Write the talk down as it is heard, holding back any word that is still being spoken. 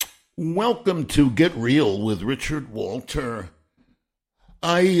Welcome to Get Real with Richard Walter.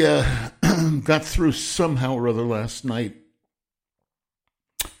 I got through somehow or other last night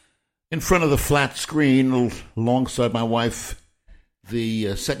in front of the flat screen alongside my wife,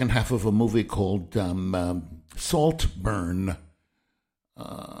 the second half of a movie called Saltburn.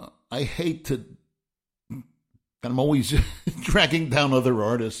 I hate to, I'm always dragging down other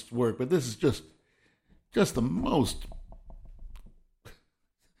artists' work, but this is just the most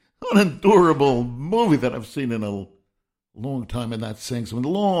unendurable movie that I've seen in a long time, in that sense. I mean,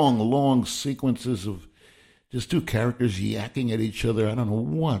 long sequences of just two characters yakking at each other. I don't know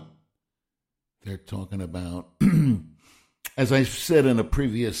what they're talking about. As I said in a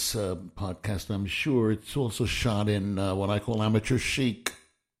previous podcast, I'm sure it's also shot in what I call amateur chic.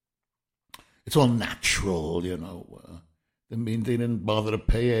 It's all natural, you know. I mean, they didn't bother to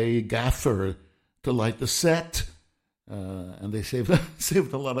pay a gaffer to light the set. And they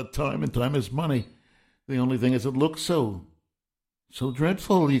saved a lot of time, and time is money. The only thing is it looks so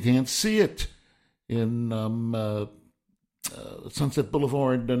dreadful. You can't see it. In Sunset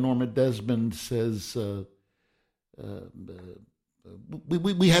Boulevard, Norma Desmond says,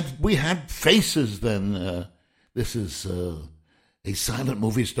 we had faces then. This is a silent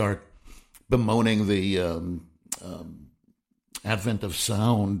movie star bemoaning the advent of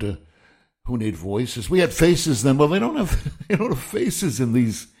sound. Who need voices? We had faces then. Well, they don't have faces in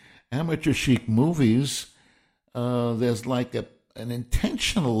these amateur chic movies. There's like an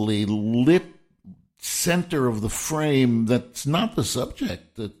intentionally lit center of the frame that's not the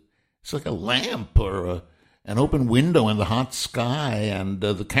subject. It's like a lamp or an open window in the hot sky, and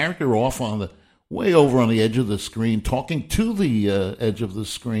the character off way over on the edge of the screen, talking to the edge of the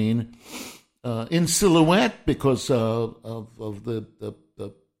screen in silhouette because of the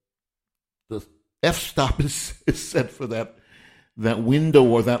f-stop is set for that window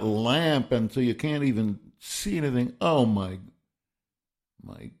or that lamp, and so you can't even see anything. Oh, my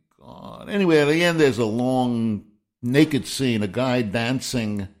God. Anyway, at the end, there's a long naked scene, a guy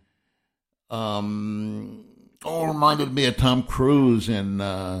dancing. Reminded me of Tom Cruise in,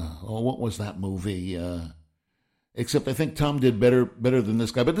 what was that movie? Except I think Tom did better than this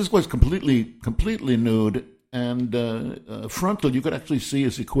guy. But this was completely nude. And frontal, you could actually see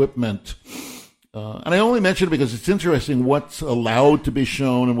his equipment. And I only mention it because it's interesting what's allowed to be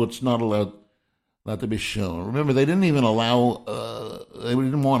shown and what's not allowed to be shown. Remember, they didn't even allow, they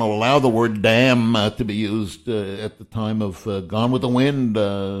didn't want to allow the word damn to be used at the time of Gone with the Wind.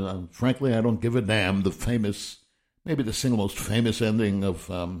 Frankly, I don't give a damn. The famous, maybe the single most famous ending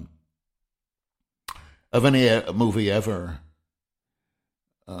of any movie ever.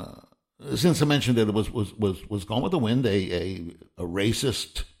 Since I mentioned it, was Gone with the Wind a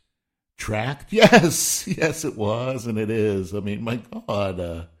racist tract? Yes, it was, and it is. I mean, my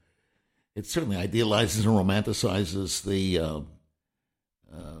God, it certainly idealizes and romanticizes the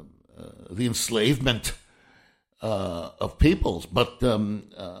enslavement of peoples, but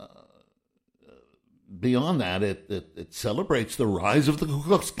beyond that, it celebrates the rise of the Ku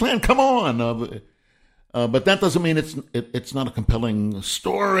Klux Klan. Come on. But that doesn't mean it's not a compelling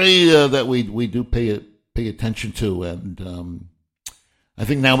story that we do pay attention to, and I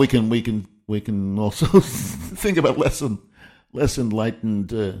think now we can also think about less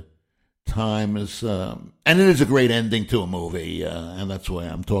enlightened times, and it is a great ending to a movie, and that's why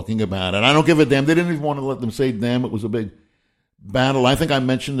I'm talking about it. I don't give a damn. They didn't even want to let them say damn. It was a big battle. I think I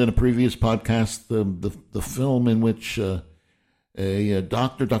mentioned in a previous podcast the film in which a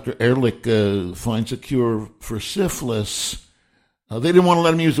doctor, Dr. Ehrlich, finds a cure for syphilis. They didn't want to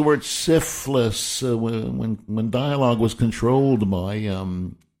let him use the word syphilis when dialogue was controlled by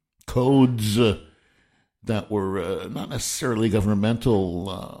codes that were not necessarily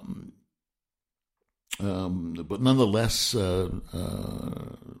governmental, but nonetheless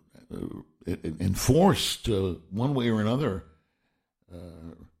enforced one way or another.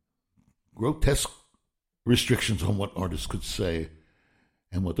 Grotesque restrictions on what artists could say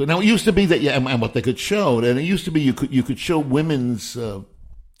and what. Now it used to be that and what they could show, and it used to be you could show women's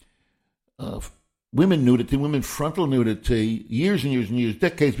women nudity, women frontal nudity, years and years and years,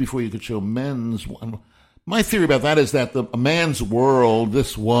 decades before you could show men's. My theory about that is that a man's world,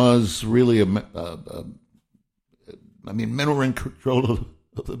 this was really men were in control of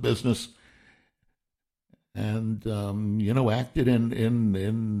the business, and acted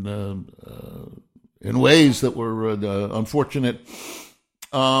in ways that were unfortunate.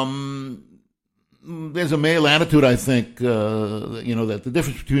 There's a male attitude, I think, that the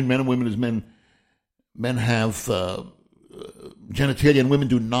difference between men and women is men have genitalia and women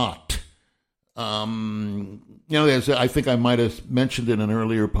do not. I think I might have mentioned in an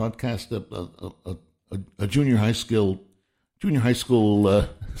earlier podcast a junior high school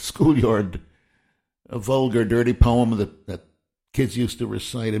schoolyard, a vulgar, dirty poem that kids used to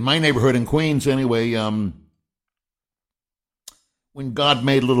recite in my neighborhood in Queens. Anyway, when God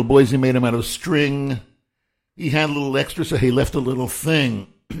made little boys, He made them out of string. He had a little extra, so He left a little thing.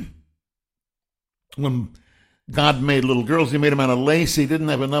 When God made little girls, He made them out of lace. He didn't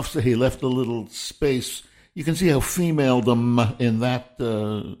have enough, so He left a little space. You can see how femaledom in that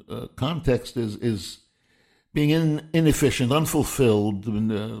context is being inefficient, unfulfilled,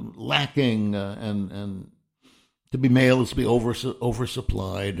 lacking, and to be male is to be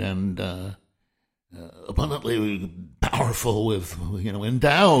oversupplied and abundantly powerful with,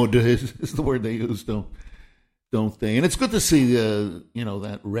 endowed is the word they use, don't they? And it's good to see,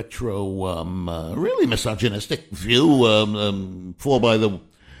 that retro, really misogynistic view fall by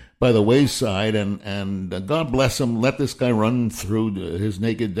the wayside. And God bless him. Let this guy run through his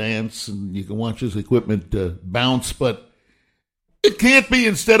naked dance, and you can watch his equipment bounce. But it can't be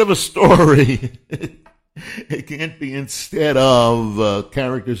instead of a story. It can't be instead of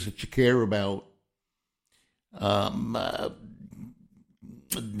characters that you care about.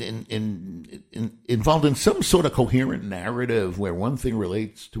 Involved in some sort of coherent narrative where one thing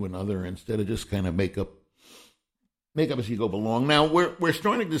relates to another instead of just kind of make up as you go along. Now we're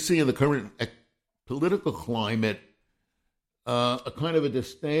starting to see in the current political climate a kind of a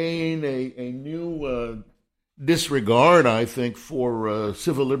disdain, a new disregard, I think, for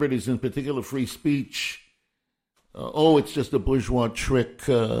civil liberties, in particular free speech. It's just a bourgeois trick.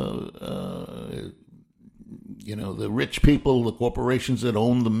 The rich people, the corporations that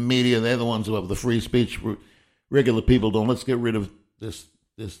own the media, they're the ones who have the free speech. Regular people don't. Let's get rid of this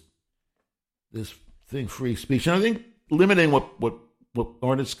thing, free speech. And I think limiting what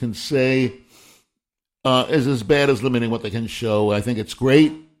artists can say is as bad as limiting what they can show. I think it's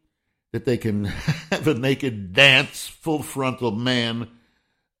great that they can have a naked dance, full frontal man,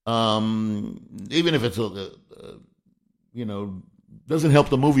 even if it's doesn't help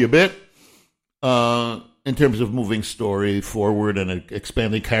the movie a bit. In terms of moving story forward and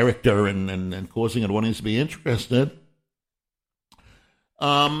expanding character and causing an audience to be interested.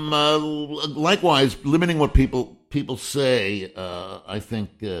 Likewise, limiting what people say, I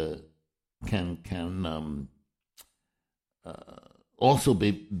think, can also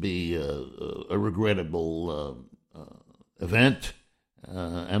be a regrettable event,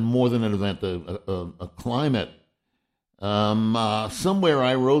 and more than an event, a climate. Somewhere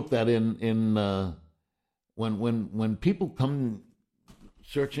I wrote that in when people come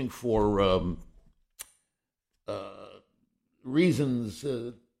searching for reasons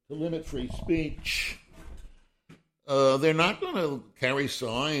to limit free speech, they're not going to carry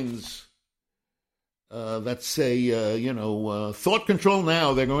signs that say, thought control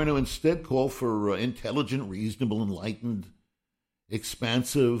now. They're going to instead call for intelligent, reasonable, enlightened,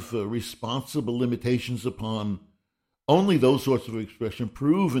 expansive, responsible limitations upon only those sorts of expression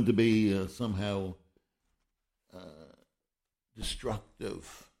proven to be somehow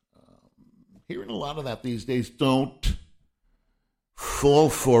destructive. Hearing a lot of that these days. Don't fall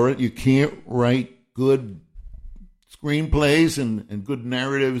for it. You can't write good screenplays and good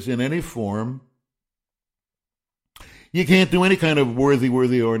narratives in any form. You can't do any kind of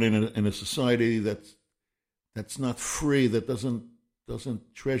worthy art in a society that's not free, that doesn't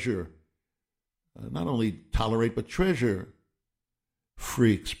treasure, not only tolerate but treasure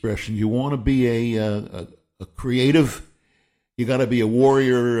free expression. You want to be a creative. You got to be a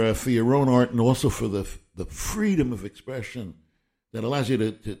warrior for your own art and also for the freedom of expression that allows you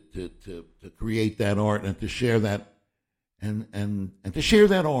to create that art and to share that and to share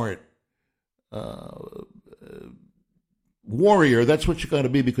that art. Warrior, that's what you got to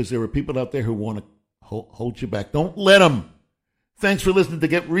be, because there are people out there who want to hold you back. Don't let them. Thanks for listening to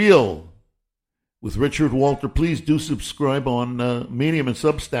Get Real with Richard Walter. Please do subscribe on Medium and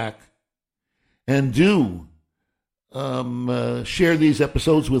Substack, and do share these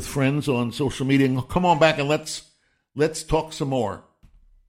episodes with friends on social media. Come on back and let's talk some more.